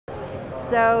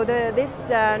So this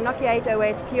Nokia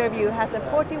 808 PureView has a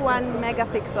 41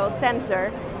 megapixel sensor,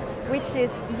 which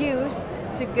is used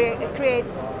to create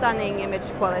stunning image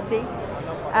quality.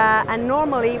 And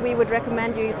normally we would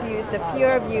recommend you to use the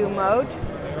PureView mode,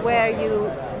 where you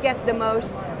get the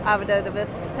most out of the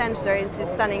sensor into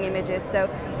stunning images. So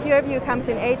PureView comes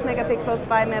in 8 megapixels,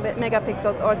 5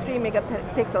 megapixels or 3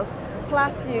 megapixels,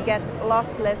 plus you get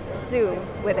lossless zoom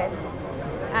with it.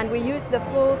 And we use the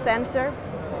full sensor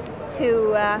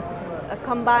to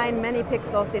combine many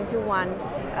pixels into one.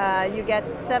 You get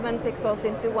 7 pixels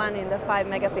into one in the 5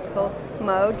 megapixel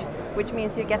mode, which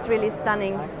means you get really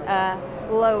stunning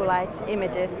low light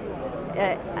images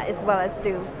as well as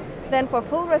zoom. Then for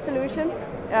full resolution,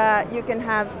 you can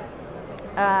have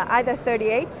either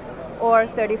 38 or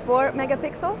 34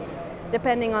 megapixels,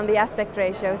 depending on the aspect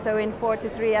ratio. So in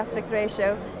 4:3 aspect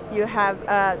ratio, you have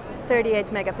 38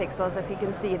 megapixels, as you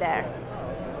can see there.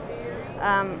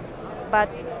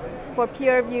 But for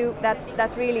PureView,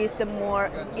 that really is the more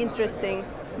interesting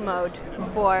mode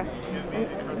for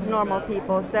normal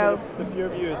people. So the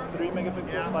PureView is 3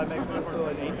 megapixels, 5 megapixels,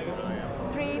 and 8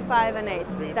 megapixels? 3, 5, and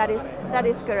 8. That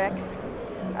is correct.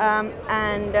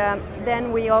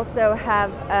 Then we also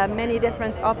have many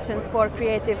different options for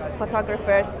creative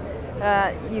photographers.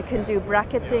 You can do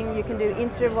bracketing, you can do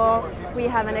interval. We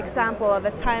have an example of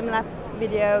a time-lapse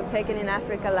video taken in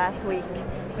Africa last week,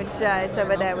 which is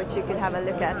over there, which you could have a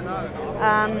look at.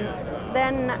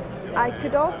 Then I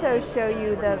could also show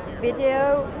you the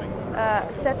video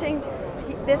setting.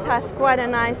 This has quite a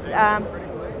nice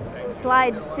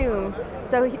slide zoom.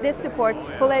 So this supports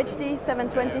Full HD,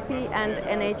 720p and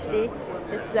NHD.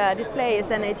 This display is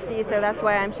NHD, so that's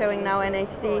why I'm showing now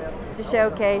NHD to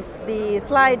showcase the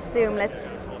slide zoom.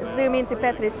 Let's zoom into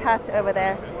Petri's hat over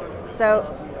there. So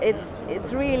it's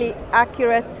really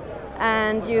accurate,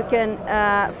 and you can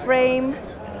frame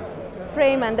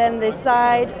and then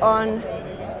decide on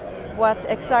what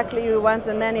exactly you want,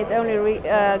 and then it only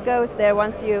goes there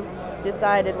once you've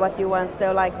decided what you want,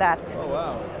 so like that. Oh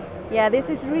wow. Yeah, this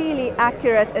is really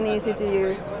accurate and easy to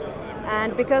use.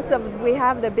 And because we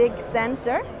have the big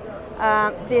sensor,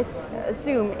 this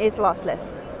zoom is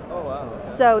lossless. Oh wow.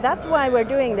 So that's why we're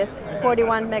doing this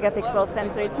 41 megapixel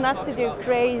sensor. It's not to do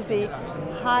crazy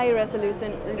high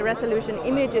resolution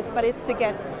images, but it's to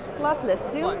get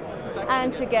lossless zoom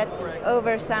and to get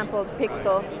oversampled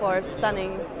pixels for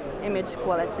stunning image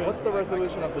quality. What's the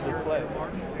resolution of the display?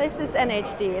 This is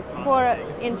NHD. It's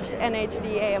 4-inch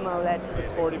NHD AMOLED.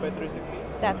 640 by 360?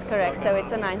 That's correct. So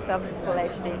it's a 1/9 of Full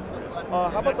HD.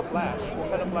 How about the flash? What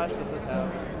kind of flash does this have?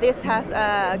 This has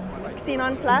a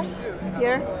xenon flash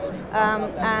here,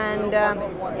 and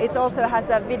it also has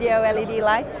a video LED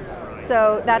light.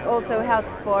 So that also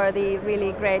helps for the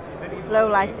really great low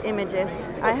light images.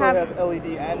 It has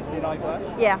LED and xenon flash?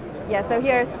 Yeah. So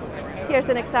here's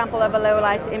an example of a low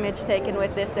light image taken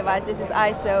with this device. This is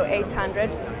ISO 800.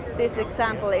 This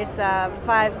example is a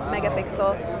 5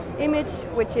 megapixel image,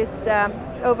 which is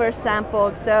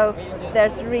oversampled, so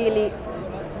there's really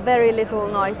very little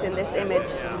noise in this image,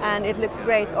 and it looks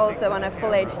great also on a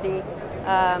Full HD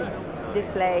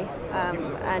display,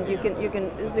 and you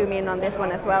can zoom in on this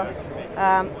one as well.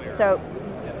 So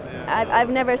I've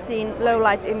never seen low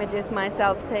light images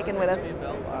myself taken with a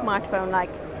smartphone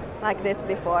like this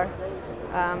before.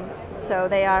 So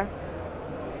they are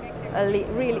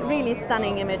really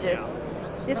stunning images.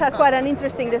 This has quite an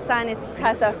interesting design. It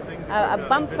has a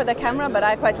bump for the camera, but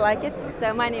I quite like it.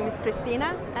 So my name is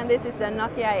Christina, and this is the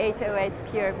Nokia 808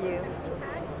 PureView.